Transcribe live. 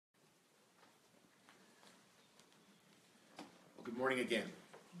Morning again.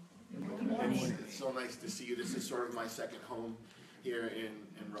 It's so nice to see you. This is sort of my second home here in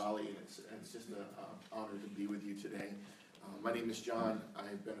Raleigh, and it's just an honor to be with you today. My name is John.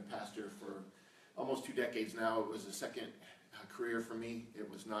 I've been a pastor for almost 2 decades now. It was a second career for me. It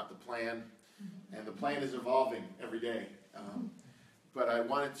was not the plan, and the plan is evolving every day. But I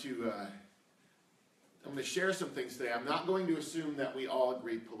wanted to, I'm going to share some things today. I'm not going to assume that we all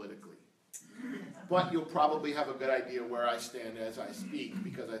agree politically. But you'll probably have a good idea where I stand as I speak,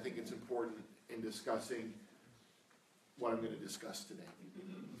 because I think it's important in discussing what I'm going to discuss today.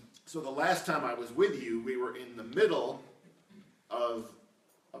 So the last time I was with you, we were in the middle of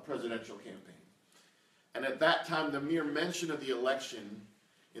a presidential campaign. And at that time, the mere mention of the election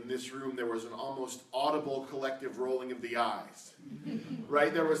in this room, there was an almost audible collective rolling of the eyes.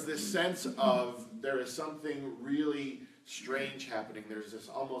 Right? There was this sense of there is something really strange happening. There's this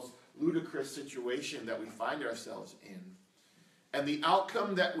almost ludicrous situation that we find ourselves in. And the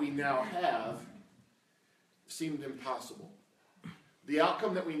outcome that we now have seemed impossible. The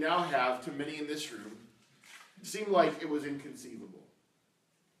outcome that we now have, to many in this room, seemed like it was inconceivable.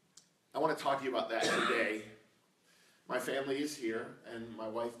 I want to talk to you about that today. My family is here, and my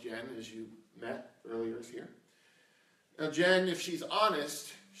wife Jen, as you met earlier, is here. Now Jen, if she's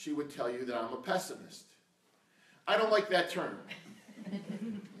honest, she would tell you that I'm a pessimist. I don't like that term.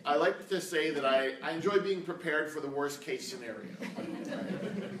 I like to say that I enjoy being prepared for the worst case scenario.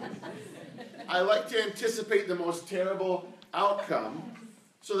 I like to anticipate the most terrible outcome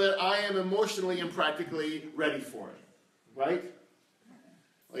so that I am emotionally and practically ready for it. Right?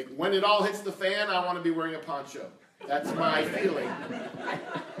 Like when it all hits the fan, I want to be wearing a poncho. That's my feeling.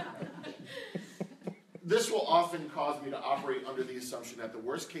 This will often cause me to operate under the assumption that the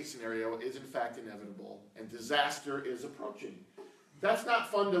worst case scenario is in fact inevitable and disaster is approaching. That's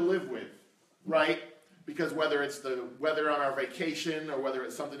not fun to live with, right? Because whether it's the weather on our vacation or whether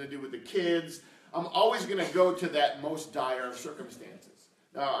it's something to do with the kids, I'm always going to go to that most dire of circumstances.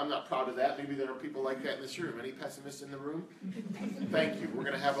 Now, I'm not proud of that. Maybe there are people like that in this room. Any pessimists in the room? Thank you. We're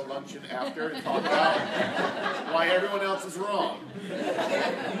going to have a luncheon after and talk about why everyone else is wrong.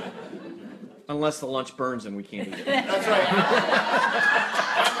 Unless the lunch burns and we can't eat it. That's right.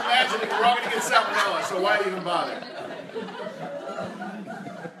 I'm imagining we're all going to get salmonella, so why even bother?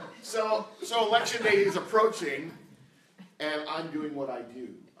 So election day is approaching, and I'm doing what I do.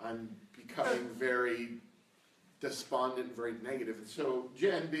 I'm becoming very despondent, very negative. And so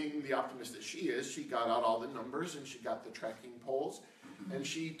Jen, being the optimist that she is, she got out all the numbers, and she got the tracking polls, and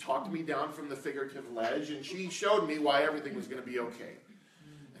she talked me down from the figurative ledge, and she showed me why everything was going to be okay.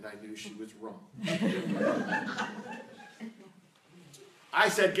 And I knew she was wrong. I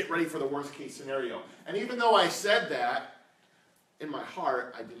said, get ready for the worst case scenario. And even though I said that, in my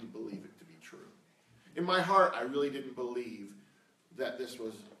heart, I didn't believe it to be true. In my heart, I really didn't believe that this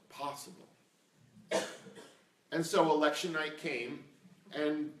was possible. And so election night came,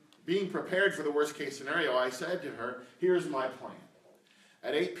 and being prepared for the worst case scenario, I said to her, here's my plan.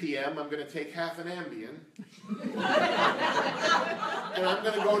 At 8 p.m., I'm going to take half an Ambien, and I'm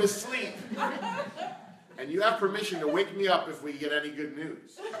going to go to sleep. And you have permission to wake me up if we get any good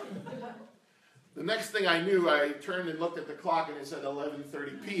news. The next thing I knew, I turned and looked at the clock, and it said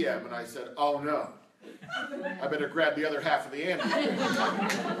 11:30 p.m., and I said, oh no, I better grab the other half of the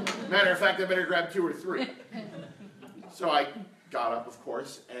Ambien. Matter of fact, I better grab 2 or 3. So I got up, of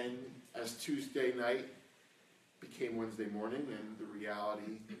course, and as Tuesday night became Wednesday morning and the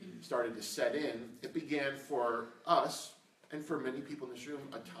reality started to set in, it began for us, and for many people in this room,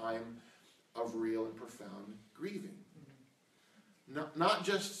 a time of real and profound grieving. Not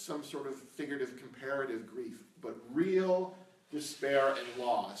just some sort of figurative comparative grief, but real despair and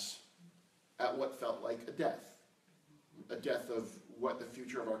loss at what felt like a death of what the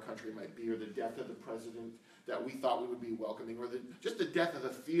future of our country might be, or the death of the president that we thought we would be welcoming, or just the death of the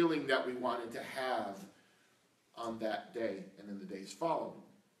feeling that we wanted to have on that day and in the days following.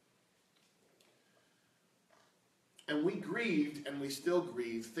 And we grieved, and we still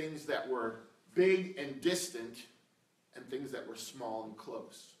grieve, things that were big and distant and things that were small and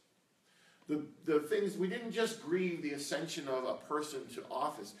close. The things, we didn't just grieve the ascension of a person to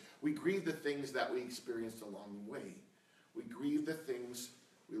office. We grieved the things that we experienced along the way. We grieved the things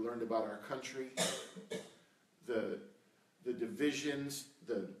we learned about our country, the divisions,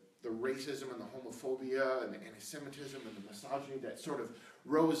 the racism and the homophobia and the anti-Semitism and the misogyny that sort of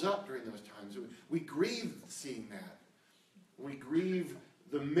rose up during those times. We grieve seeing that. We grieve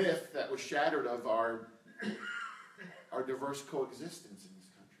the myth that was shattered of our diverse coexistence in this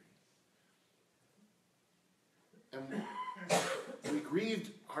country. And we grieved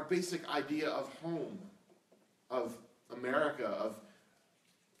our basic idea of home, of America of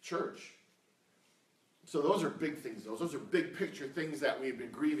church. So those are big things. Those are big picture things that we've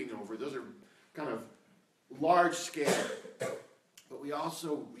been grieving over. Those are kind of large scale. But we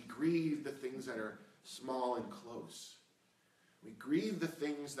grieve the things that are small and close. We grieve the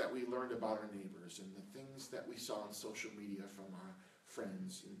things that we learned about our neighbors and the things that we saw on social media from our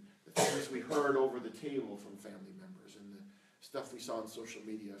friends and the things we heard over the table from family members and the stuff we saw on social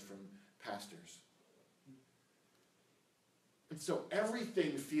media from pastors. And so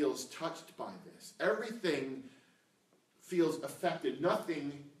everything feels touched by this. Everything feels affected.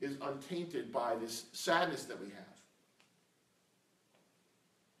 Nothing is untainted by this sadness that we have.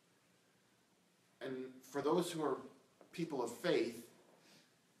 And for those who are people of faith,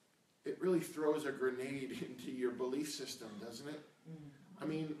 it really throws a grenade into your belief system, doesn't it? I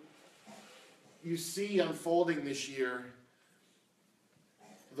mean, you see unfolding this year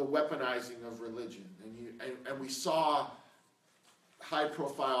the weaponizing of religion. And we saw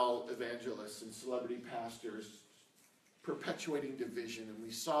high-profile evangelists and celebrity pastors perpetuating division. And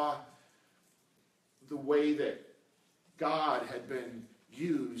we saw the way that God had been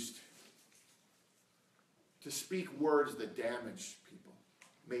used to speak words that damaged people,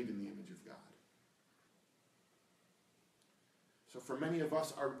 made in the image of God. So for many of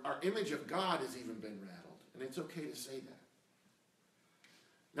us, our image of God has even been rattled. And it's okay to say that.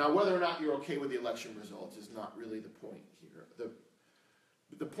 Now, whether or not you're okay with the election results is not really the point here.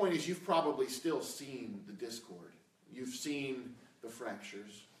 The point is you've probably still seen the discord. You've seen the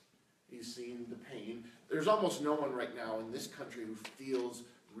fractures. You've seen the pain. There's almost no one right now in this country who feels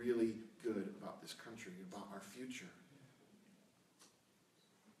really good about this country, about our future.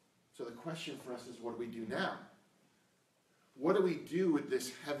 So the question for us is, what do we do now? What do we do with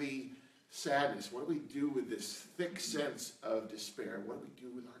this heavy sadness? What do we do with this thick sense of despair? What do we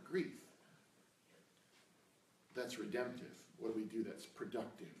do with our grief? That's redemptive. What do we do that's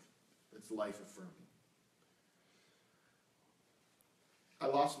productive? That's life-affirming. I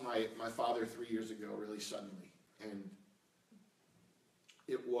lost my father 3 years ago really suddenly. And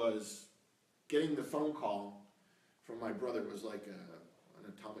it was getting the phone call from my brother was like an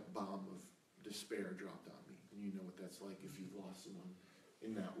atomic bomb of despair dropped on me. And you know what that's like if you've lost someone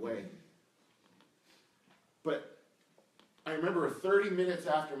in that way. But I remember 30 minutes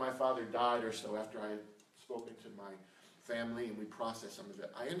after my father died or so, after I had spoken to my family and we processed some of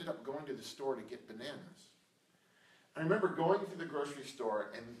it, I ended up going to the store to get bananas. I remember going to the grocery store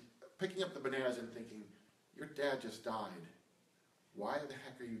and picking up the bananas and thinking, your dad just died. Why the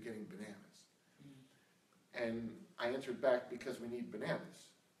heck are you getting bananas? And I answered back, because we need bananas.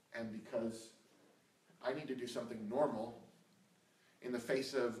 And because I need to do something normal in the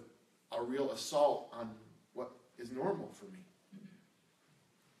face of a real assault on what is normal for me.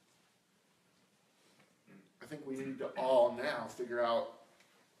 I think we need to all now figure out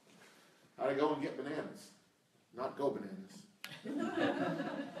how to go and get bananas. Not go bananas.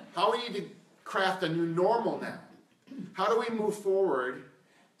 How we need to craft a new normal now. How do we move forward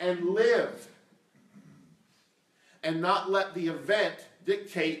and live and not let the event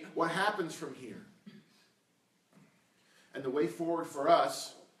dictate what happens from here? And the way forward for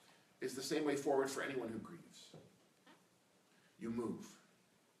us is the same way forward for anyone who grieves. You move.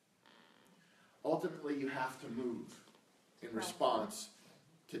 Ultimately, you have to move in response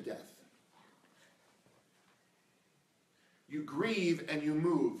to death. You grieve and you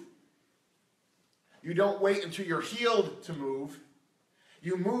move. You don't wait until you're healed to move.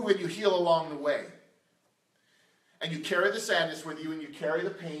 You move and you heal along the way. And you carry the sadness with you, and you carry the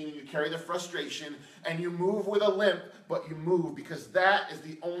pain, and you carry the frustration, and you move with a limp, but you move because that is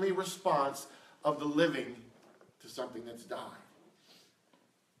the only response of the living to something that's died.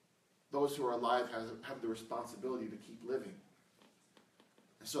 Those who are alive have the responsibility to keep living.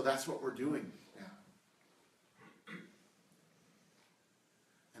 And so that's what we're doing now.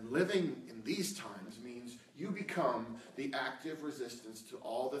 And living in these times means you become the active resistance to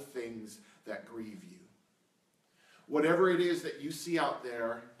all the things that grieve you. Whatever it is that you see out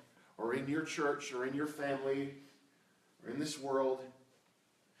there, or in your church, or in your family, or in this world,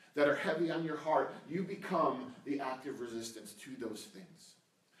 that are heavy on your heart, you become the active resistance to those things.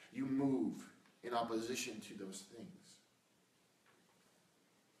 You move in opposition to those things.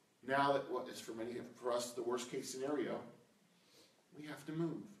 Now that what is for us the worst case scenario, we have to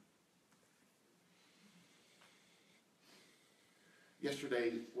move.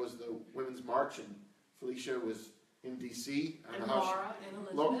 Yesterday was the Women's March, and Felicia was in D.C. And Laura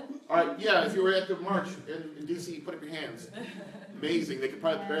and Elizabeth. All right, yeah, if you were at the march in D.C., put up your hands. Amazing. They could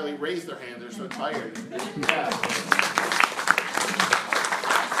probably barely raise their hand. They're so tired. Yeah.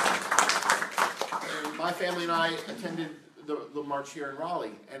 My my family and I attended the march here in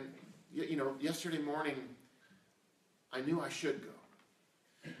Raleigh, and you know, yesterday morning, I knew I should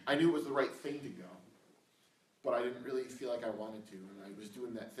go. I knew it was the right thing to go, but I didn't really feel like I wanted to, and I was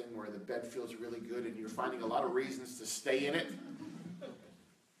doing that thing where the bed feels really good, and you're finding a lot of reasons to stay in it,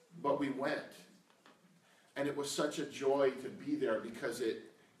 but we went, and it was such a joy to be there because it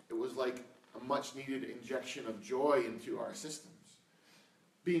was like a much-needed injection of joy into our systems.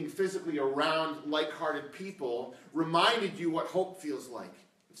 Being physically around like-hearted people reminded you what hope feels like.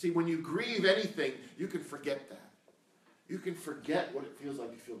 See, when you grieve anything, you can forget that. You can forget what it feels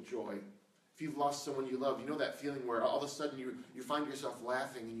like to feel joy. If you've lost someone you love, you know that feeling where all of a sudden you find yourself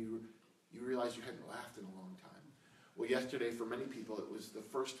laughing and you realize you hadn't laughed in a long time. Well, yesterday, for many people, it was the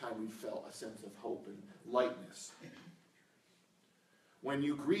first time we felt a sense of hope and lightness. When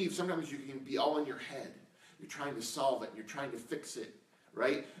you grieve, sometimes you can be all in your head. You're trying to solve it, and you're trying to fix it,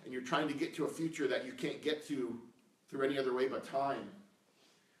 right? And you're trying to get to a future that you can't get to through any other way but time.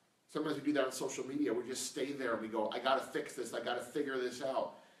 Sometimes we do that on social media. We just stay there and we go, I got to fix this. I got to figure this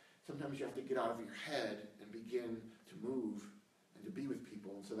out. Sometimes you have to get out of your head and begin to move and to be with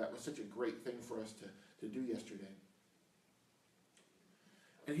people. And so that was such a great thing for us to do yesterday.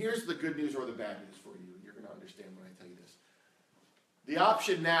 And here's the good news or the bad news for you. You're going to understand when I tell you this. The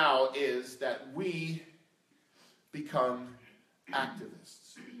option now is that we become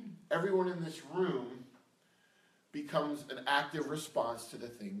activists. Everyone in this room becomes an active response to the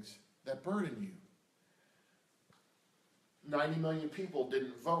things that burden you. 90 million people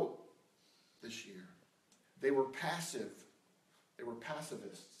didn't vote this year. They were passive. They were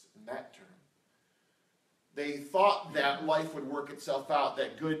pacifists in that term. They thought that life would work itself out,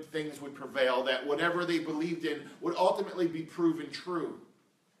 that good things would prevail, that whatever they believed in would ultimately be proven true.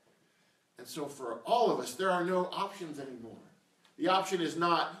 And so for all of us, there are no options anymore. The option is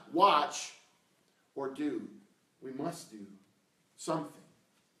not watch or do. We must do something.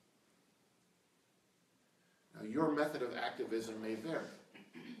 Now, your method of activism may vary.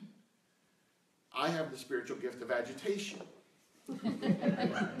 I have the spiritual gift of agitation.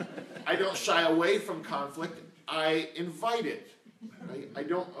 I don't shy away from conflict. I invite it. Right? I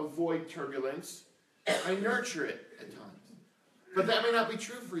don't avoid turbulence. I nurture it at times. But that may not be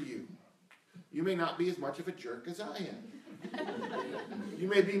true for you. You may not be as much of a jerk as I am. You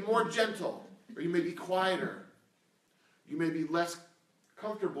may be more gentle, or you may be quieter. You may be less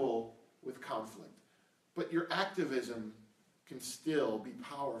comfortable with conflict. But your activism can still be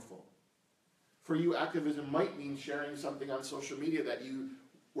powerful. For you, activism might mean sharing something on social media that you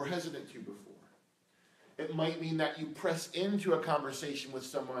were hesitant to before. It might mean that you press into a conversation with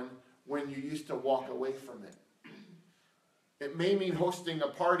someone when you used to walk away from it. It may mean hosting a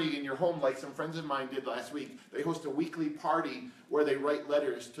party in your home like some friends of mine did last week. They host a weekly party where they write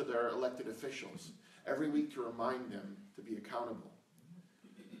letters to their elected officials every week to remind them to be accountable.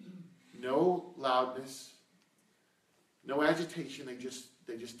 No loudness, no agitation, they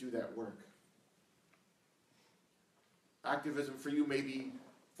just do that work. Activism for you may be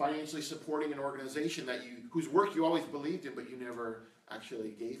financially supporting an organization whose work you always believed in but you never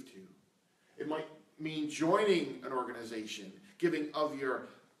actually gave to. It might mean joining an organization, giving of your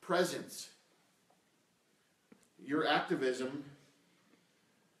presence. Your activism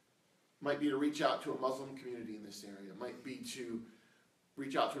might be to reach out to a Muslim community in this area. It might be to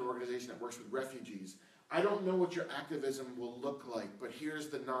reach out to an organization that works with refugees. I don't know what your activism will look like, but here's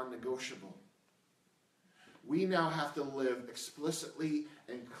the non-negotiable. We now have to live explicitly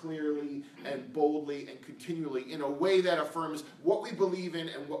and clearly and boldly and continually in a way that affirms what we believe in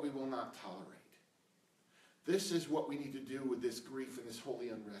and what we will not tolerate. This is what we need to do with this grief and this holy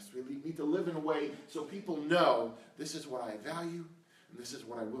unrest. We need to live in a way so people know this is what I value and this is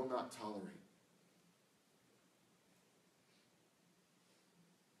what I will not tolerate.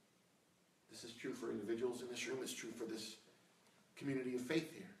 This is true for individuals in this room. It's true for this community of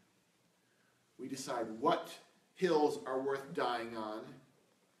faith here. We decide what hills are worth dying on,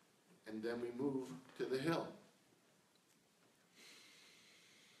 and then we move to the hill.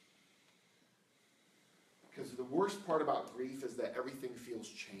 Because the worst part about grief is that everything feels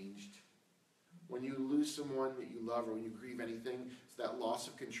changed. When you lose someone that you love or when you grieve anything, it's that loss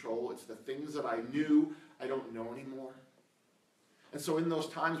of control. It's the things that I knew I don't know anymore. And so in those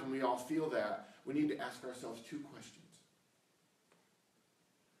times when we all feel that, we need to ask ourselves two questions.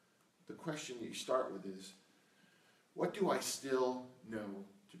 The question that you start with is, what do I still know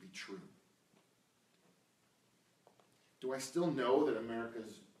to be true? Do I still know that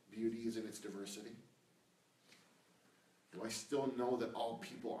America's beauty is in its diversity? Do I still know that all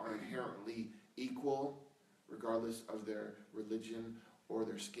people are inherently equal, regardless of their religion or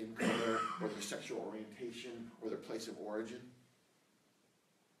their skin color, or their sexual orientation, or their place of origin?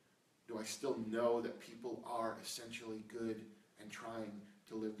 Do I still know that people are essentially good and trying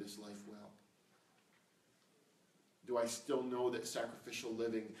to live this life well? Do I still know that sacrificial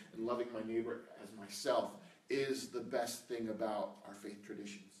living and loving my neighbor as myself is the best thing about our faith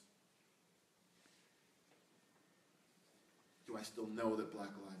traditions? Do I still know that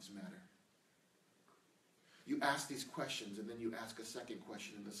Black lives matter? You ask these questions, and then you ask a second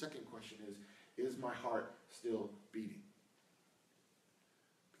question, and the second question is my heart still beating?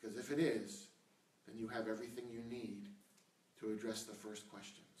 Because if it is, then you have everything you need to address the first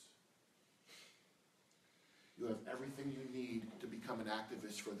questions. You have everything you need to become an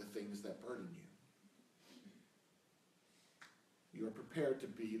activist for the things that burden you. You are prepared to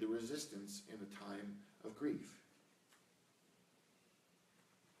be the resistance in a time of grief.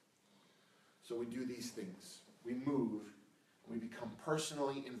 So we do these things. We move. We become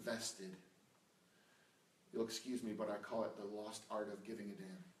personally invested. You'll excuse me, but I call it the lost art of giving a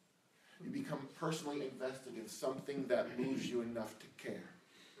damn. You become personally invested in something that moves you enough to care.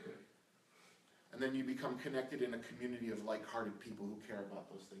 And then you become connected in a community of like-hearted people who care about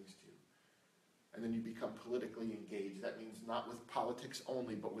those things too. And then you become politically engaged. That means not with politics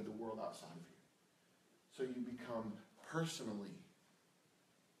only, but with the world outside of you. So you become personally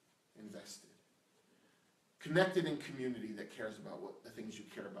invested. Connected in community that cares about the things you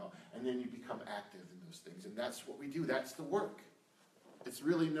care about. And then you become active in those things. And that's what we do. That's the work. It's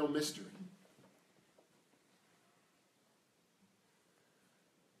really no mystery.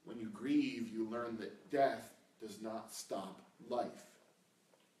 When you grieve, you learn that death does not stop life.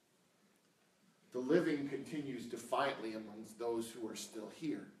 The living continues defiantly amongst those who are still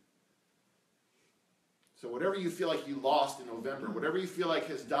here. So whatever you feel like you lost in November, whatever you feel like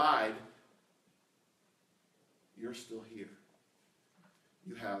has died, you're still here.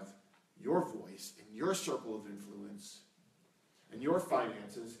 You have your voice and your circle of influence and your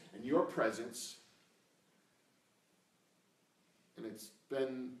finances and your presence. And it's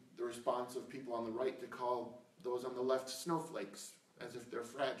been the response of people on the right to call those on the left snowflakes, as if they're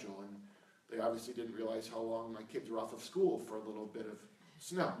fragile. And they obviously didn't realize how long my kids were off of school for a little bit of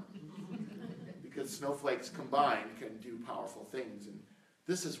snow. Because snowflakes combined can do powerful things. And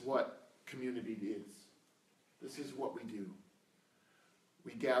this is what community is. This is what we do.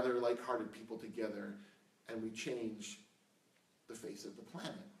 We gather like-hearted people together and we change the face of the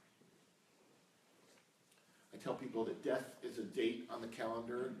planet. I tell people that death is a date on the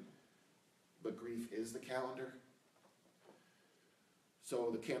calendar, but grief is the calendar. So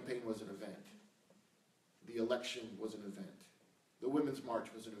the campaign was an event. The election was an event. The Women's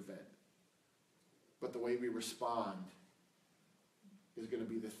March was an event. But the way we respond is going to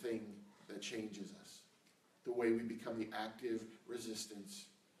be the thing that changes us. The way we become the active resistance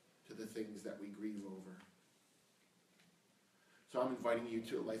to the things that we grieve over. So I'm inviting you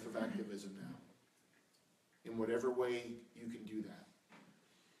to a life of activism now. In whatever way you can do that.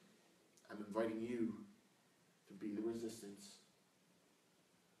 I'm inviting you to be the resistance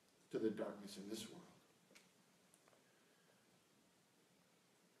to the darkness in this world.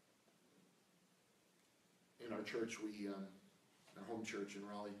 In our church, our home church in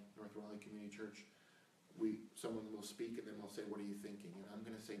Raleigh, North Raleigh Community Church, someone will speak and then we'll say, what are you thinking? And I'm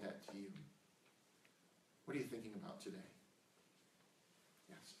going to say that to you. What are you thinking about today?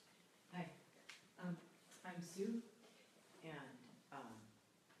 Yes. Hi, I'm Sue, and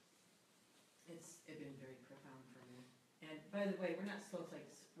it's been very profound for me. And by the way, we're not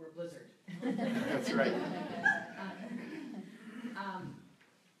snowflakes, we're blizzard. That's right.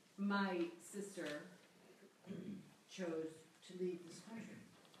 My sister chose to leave this country.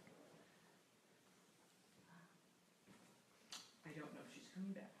 I don't know if she's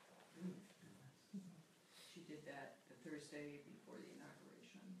coming back. She did that the Thursday before the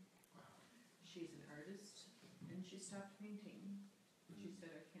inauguration. She's an artist, and she stopped painting. She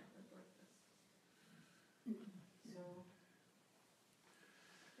said, I can't live like this. So,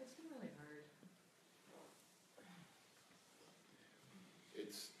 it's been really hard.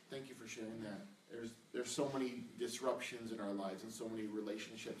 Thank you for sharing that. There's so many disruptions in our lives and so many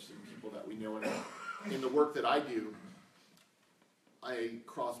relationships and people that we know. And in the work that I do, I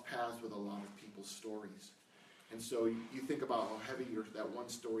cross paths with a lot of people's stories. And so you think about how heavy that one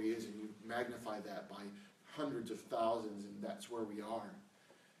story is, and you magnify that by hundreds of thousands, and that's where we are.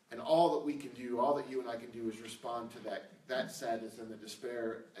 And all that we can do, all that you and I can do, is respond to that sadness and the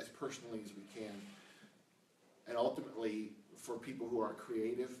despair as personally as we can. And ultimately, for people who are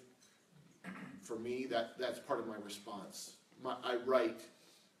creative, for me, that's part of my response. I write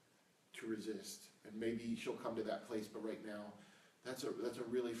to resist, and maybe she'll come to that place, but right now, That's a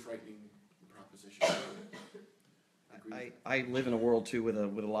really frightening proposition. I live in a world too with a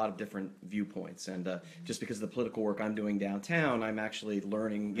lot of different viewpoints, and just because of the political work I'm doing downtown, I'm actually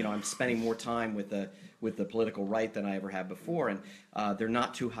learning. I'm spending more time with the political right than I ever have before, and they're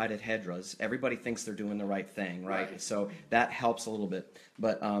not too hot at hedras. Everybody thinks they're doing the right thing, right? So that helps a little bit.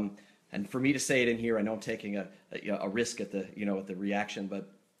 But and for me to say it in here, I know I'm taking a risk at the at the reaction, but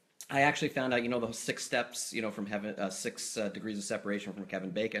I actually found out, the 6 steps, from heaven, 6 degrees of separation from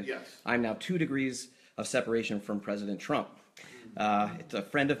Kevin Bacon. Yes. I'm now 2 degrees of separation from President Trump. It's a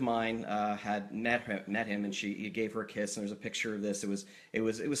friend of mine had met him, and he gave her a kiss, and there's a picture of this. It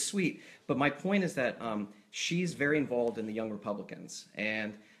was sweet. But my point is that she's very involved in the Young Republicans,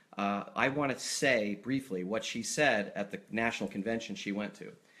 and I want to say briefly what she said at the national convention she went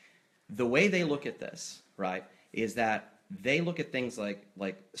to. The way they look at this, right, is that they look at things like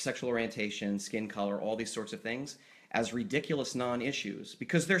sexual orientation, skin color, all these sorts of things as ridiculous non-issues,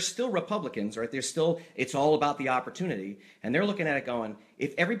 because they're still Republicans, right? It's all about the opportunity, and they're looking at it going,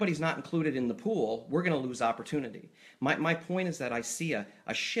 if everybody's not included in the pool, we're going to lose opportunity. My point is that I see a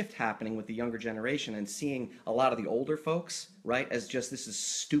shift happening with the younger generation, and seeing a lot of the older folks, right, as just, this is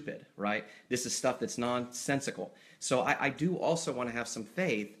stupid, right? This is stuff that's nonsensical. So I do also want to have some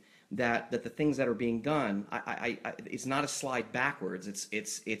faith that the things that are being done, it's not a slide backwards.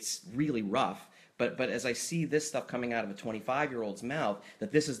 It's really rough. But as I see this stuff coming out of a 25-year-old's mouth,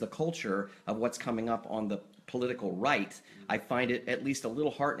 that this is the culture of what's coming up on the political right, I find it at least a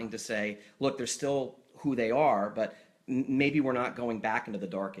little heartening to say, look, they're still who they are, but maybe we're not going back into the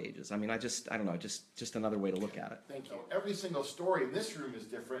dark ages. I mean, I don't know, just another way to look at it. Thank you. Every single story in this room is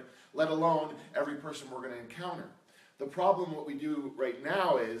different, let alone every person we're going to encounter. The problem, what we do right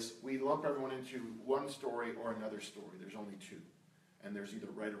now is we lump everyone into one story or another story. There's only 2, and there's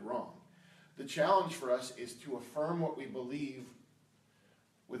either right or wrong. The challenge for us is to affirm what we believe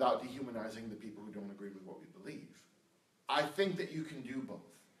without dehumanizing the people who don't agree with what we believe. I think that you can do both.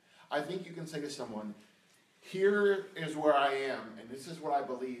 I think you can say to someone, here is where I am, and this is what I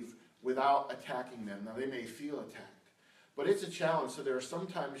believe, without attacking them. Now, they may feel attacked, but it's a challenge. So there are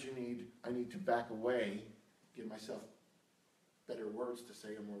sometimes I need to back away, give myself better words to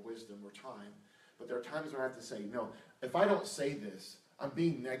say, or more wisdom, or time. But there are times when I have to say, no, if I don't say this, I'm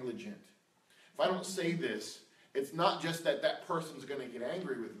being negligent. If I don't say this, it's not just that person's going to get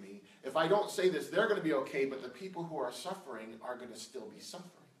angry with me. If I don't say this, they're going to be okay, but the people who are suffering are going to still be suffering.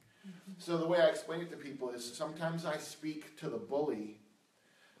 Mm-hmm. So the way I explain it to people is sometimes I speak to the bully,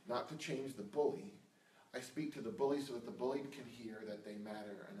 not to change the bully. I speak to the bully so that the bullied can hear that they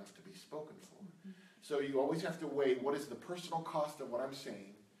matter enough to be spoken for. Mm-hmm. So you always have to weigh what is the personal cost of what I'm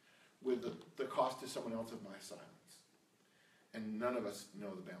saying with the cost to someone else of my silence. And none of us know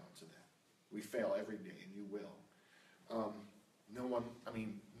the balance of that. We fail every day, and you will.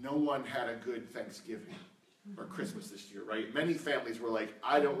 No one had a good Thanksgiving or Christmas this year, right? Many families were like,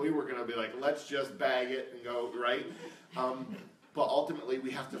 we were going to be like, let's just bag it and go, right? But ultimately,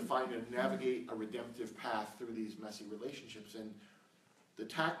 we have to navigate a redemptive path through these messy relationships. And the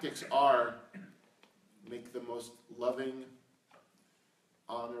tactics are make the most loving,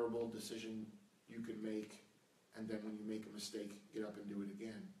 honorable decision you can make, and then when you make a mistake, get up and do it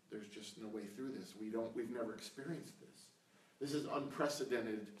again. There's just no way through this. We've never experienced this. This is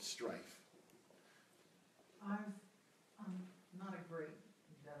unprecedented strife. I'm not a great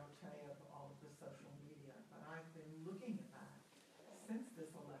devotee of all of the social media, but I've been looking at that since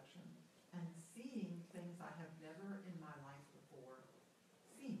this election and seeing things I have never in my life before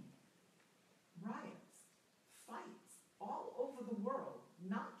seen. Riots, fights, all over the world,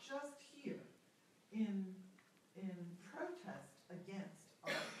 not just here, in protest against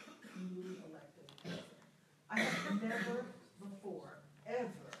our newly elected president. I have never before,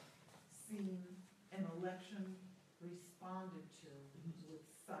 ever, seen an election responded to with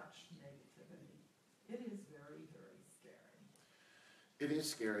such negativity. It is very, very scary. It is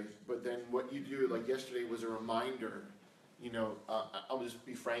scary, but then what you do, like yesterday was a reminder, I'll just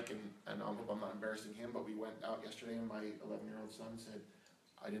be frank, and I hope I'm not embarrassing him, but we went out yesterday and my 11-year-old son said,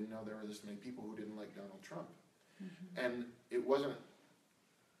 I didn't know there were this many people who didn't like Donald Trump. Mm-hmm. And it wasn't,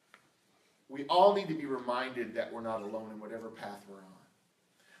 we all need to be reminded that we're not alone in whatever path we're on.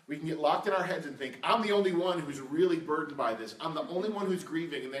 We can get locked in our heads and think, I'm the only one who's really burdened by this. I'm the only one who's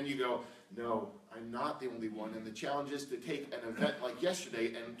grieving. And then you go, no, I'm not the only one. And the challenge is to take an event like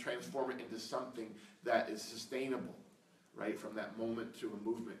yesterday and transform it into something that is sustainable, right? From that moment to a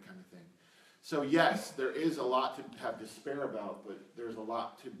movement kind of thing. So yes, there is a lot to have despair about, but there's a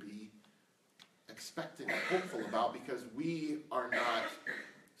lot to be expectant and hopeful about, because we are not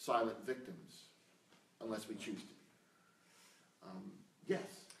silent victims unless we choose to be.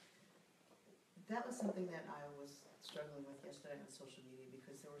 Yes. That was something that I was struggling with yesterday on social media,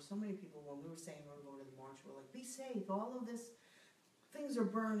 because there were so many people, when we were saying we were going to the march, we were like, be safe, all of this, things are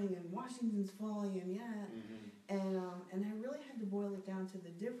burning and Washington's falling and yeah. And I really had to boil it down to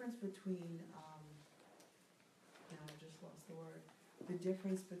the difference between, now I just lost the word, the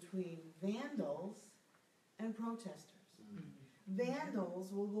difference between vandals and protesters.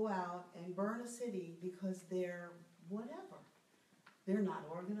 Vandals will go out and burn a city because they're whatever. They're not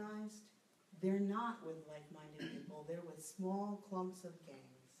organized. They're not with like-minded people. They're with small clumps of gangs.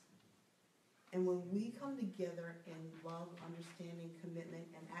 And when we come together in love, understanding, commitment,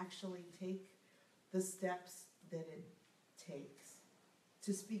 and actually take the steps that it takes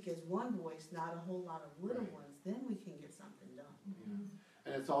to speak as one voice, not a whole lot of little ones, then we can get something done.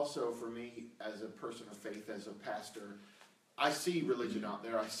 And it's also, for me, as a person of faith, as a pastor, I see religion out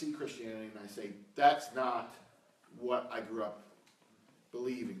there, I see Christianity, and I say, that's not what I grew up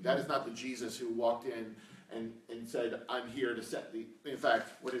believing. That is not the Jesus who walked in and said, I'm here to set the... In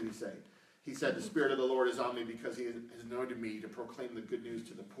fact, what did he say? He said, the Spirit of the Lord is on me because he has anointed me to proclaim the good news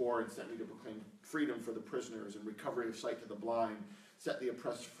to the poor and sent me to proclaim freedom for the prisoners and recovery of sight to the blind, set the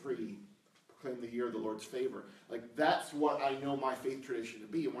oppressed free, proclaim the year of the Lord's favor. Like, that's what I know my faith tradition to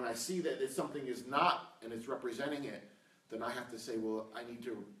be. And when I see that something is not and it's representing it, then I have to say, well, I need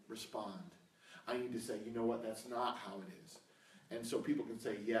to respond. I need to say, you know what, that's not how it is. And so people can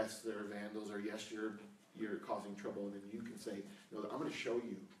say, yes, they're vandals, or yes, you're causing trouble. And then you can say, no, I'm going to show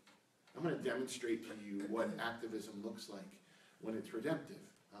you. I'm going to demonstrate to you what activism looks like when it's redemptive.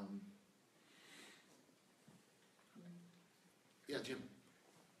 Yeah, Jim.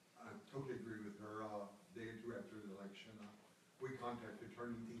 I totally agree with her. A day or two after the election, we contacted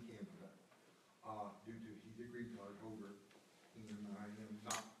Attorney in Canada due to he's a green card holder, and I am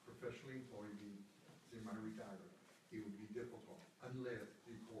not professionally employed, semi-retired. It would be difficult unless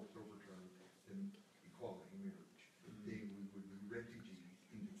the court's overturned in equality marriage. Then we would be refugees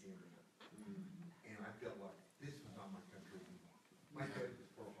into Canada. And I felt like this was not my country anymore. My head was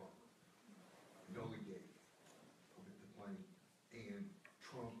Pearl Harbor, Nola Gay, the plane, and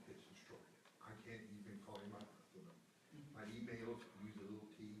Trump has destroyed it. I can't even call him my president. My emails use a little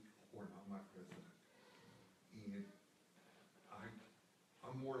T or not my president. And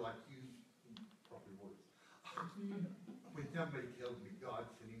I'm more like you, probably worse. When somebody tells me God's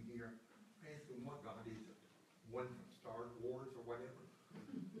sitting here, I ask them, what God is it? One from Star Wars or whatever?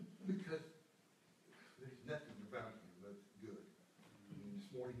 Because there's nothing about him that's good. I mean, this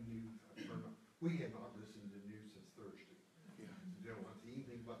morning news, we have not listened to the news since Thursday. Yeah. There wasn't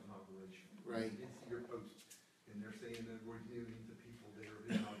anything but inauguration. Right. I did see your post, and they're saying that we're millions of people there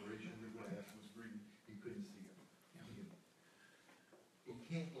at inauguration, the grass was green, you couldn't see it. Yeah. You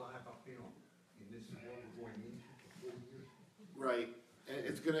can't lie about film, and this is what we're going into for 4 years. Right. And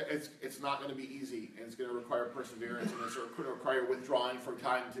it's not going to be easy, and it's going to require perseverance, and it's going to require withdrawing from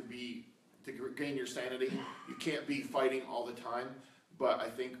time to gain your sanity. You can't be fighting all the time, but I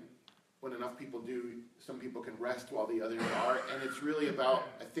think when enough people do, some people can rest while the others are, and it's really about,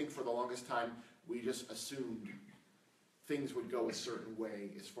 I think for the longest time, we just assumed things would go a certain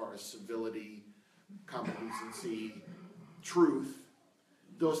way as far as civility, common decency, truth.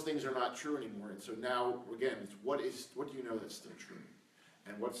 Those things are not true anymore, and so now, again, it's what do you know that's still true?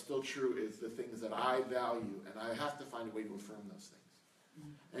 And what's still true is the things that I value, and I have to find a way to affirm those things.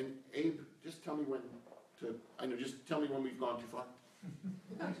 And Abe, just tell me just tell me when we've gone too far.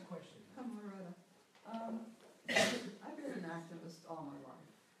 Nice question. I'm Loretta. I've been an activist all my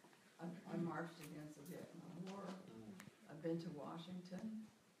life. I marched against the Vietnam War. I've been to Washington.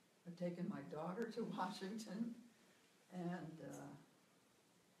 I've taken my daughter to Washington, and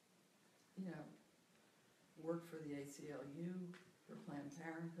worked for the ACLU, for Planned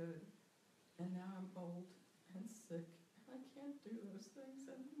Parenthood, and now I'm old and sick. I can't do those things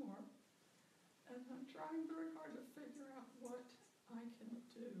anymore. And I'm trying very hard to figure out what I can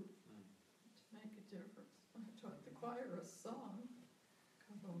do to make a difference. I taught the choir a song a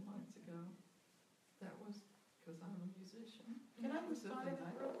couple of months ago. That was because I'm a musician. Can I respond to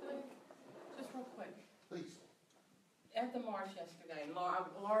that real quick? Just real quick. Please. At the march yesterday,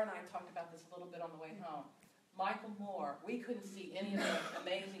 Laura and I talked about this a little bit on the way home. Michael Moore, we couldn't see any of the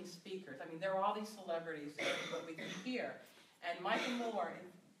amazing speakers. I mean, there were all these celebrities that we could hear. And Michael Moore,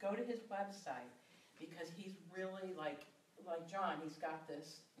 go to his website, because he's really like John, he's got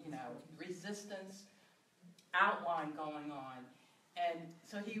this, resistance outline going on. And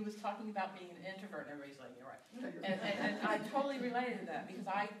so he was talking about being an introvert, and everybody's like, you're right. And I totally related to that, because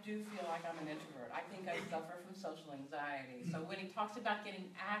I do feel like I'm an introvert. I think I suffer from social anxiety. So when he talks about getting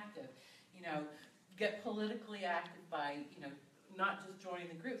active, get politically active by, not just joining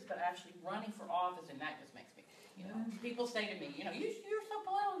the groups, but actually running for office, and that just makes me, people say to me, you're so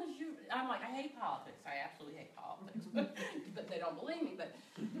political, I'm like, I hate politics, I absolutely hate politics, but they don't believe me, but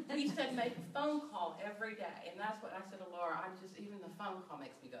he said make a phone call every day, and that's what I said to Laura, even the phone call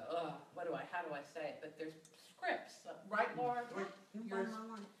makes me go, ugh, how do I say it, but there's scripts, right, Laura? Yours,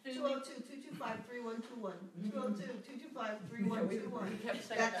 Susie? 202-225-3121. 202-225-3121. We kept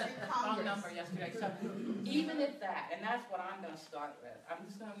saying That's that in phone Congress. number yesterday, so even at that, and that's what I'm gonna start with, I'm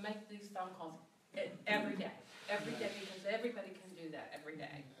just gonna make these phone calls every day, because everybody can do that every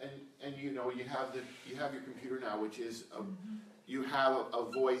day. And you have your computer now, which is, you have a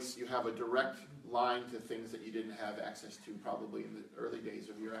voice, you have a direct line to things that you didn't have access to probably in the early days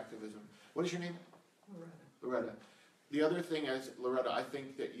of your activism. What is your name? Loretta. The other thing is, Loretta, I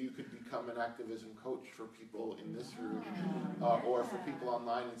think that you could become an activism coach for people in this room, or for people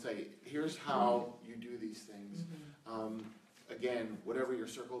online, and say, here's how you do these things. Again, whatever your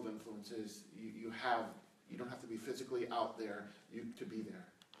circle of influence is, you don't have to be physically out there to be there.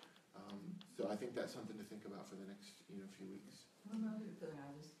 So I think that's something to think about for the next few weeks. Another thing I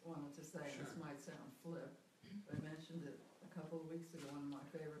just wanted to say, Sure. this might sound flip, but I mentioned it a couple of weeks ago. One of my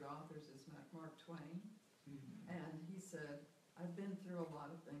favorite authors is Mark Twain, and he said, I've been through a lot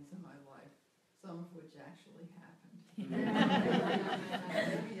of things in my life, some of which actually happened.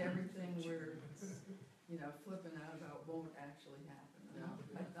 Maybe everything we're flipping out about won't actually happen.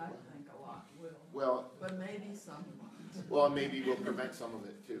 I think a lot will. Well, But maybe some won't. well, maybe we'll prevent some of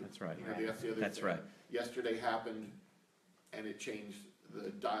it too. That's right. That's the other That's thing. right. Yesterday happened, and it changed the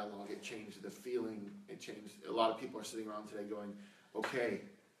dialogue, it changed the feeling, it changed. A lot of people are sitting around today going, okay,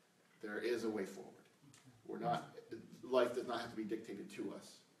 there is a way forward. Life does not have to be dictated to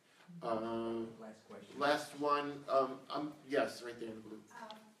us. Last question. Last one, yes, right there in the blue.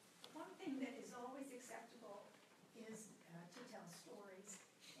 One thing that is always acceptable is to tell stories.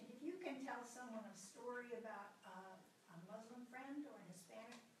 And if you can tell someone a story about a Muslim friend or a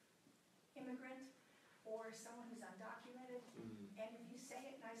Hispanic immigrant or someone who's undocumented, and if you say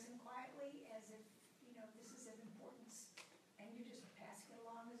it nice and quietly as if, this is of importance, and you just pass it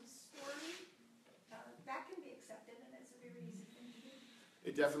along as a story, that can be accepted, and it's a very easy thing to do.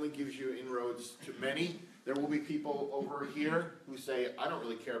 It definitely gives you inroads to many. There will be people over here who say, I don't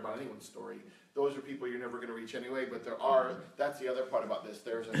really care about anyone's story. Those are people you're never going to reach anyway, but that's the other part about this.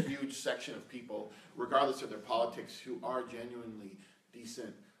 There's a huge section of people, regardless of their politics, who are genuinely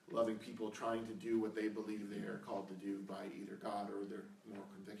decent, loving people trying to do what they believe they are called to do by either God or their moral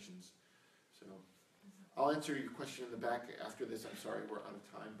convictions. So I'll answer your question in the back after this. I'm sorry we're out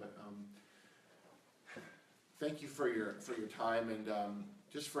of time, but thank you for your time, and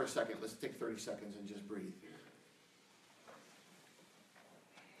just for a second, let's take 30 seconds and just breathe.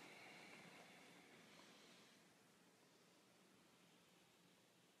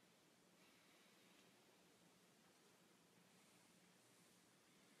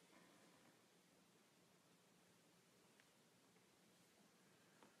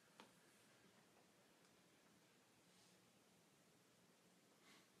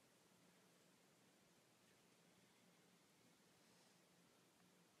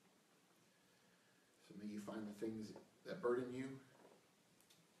 May you find the things that burden you,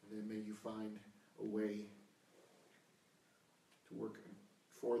 and then may you find a way to work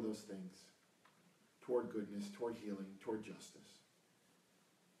for those things, toward goodness, toward healing, toward justice.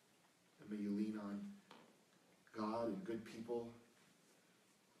 And may you lean on God and good people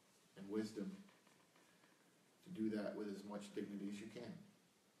and wisdom to do that with as much dignity as you can.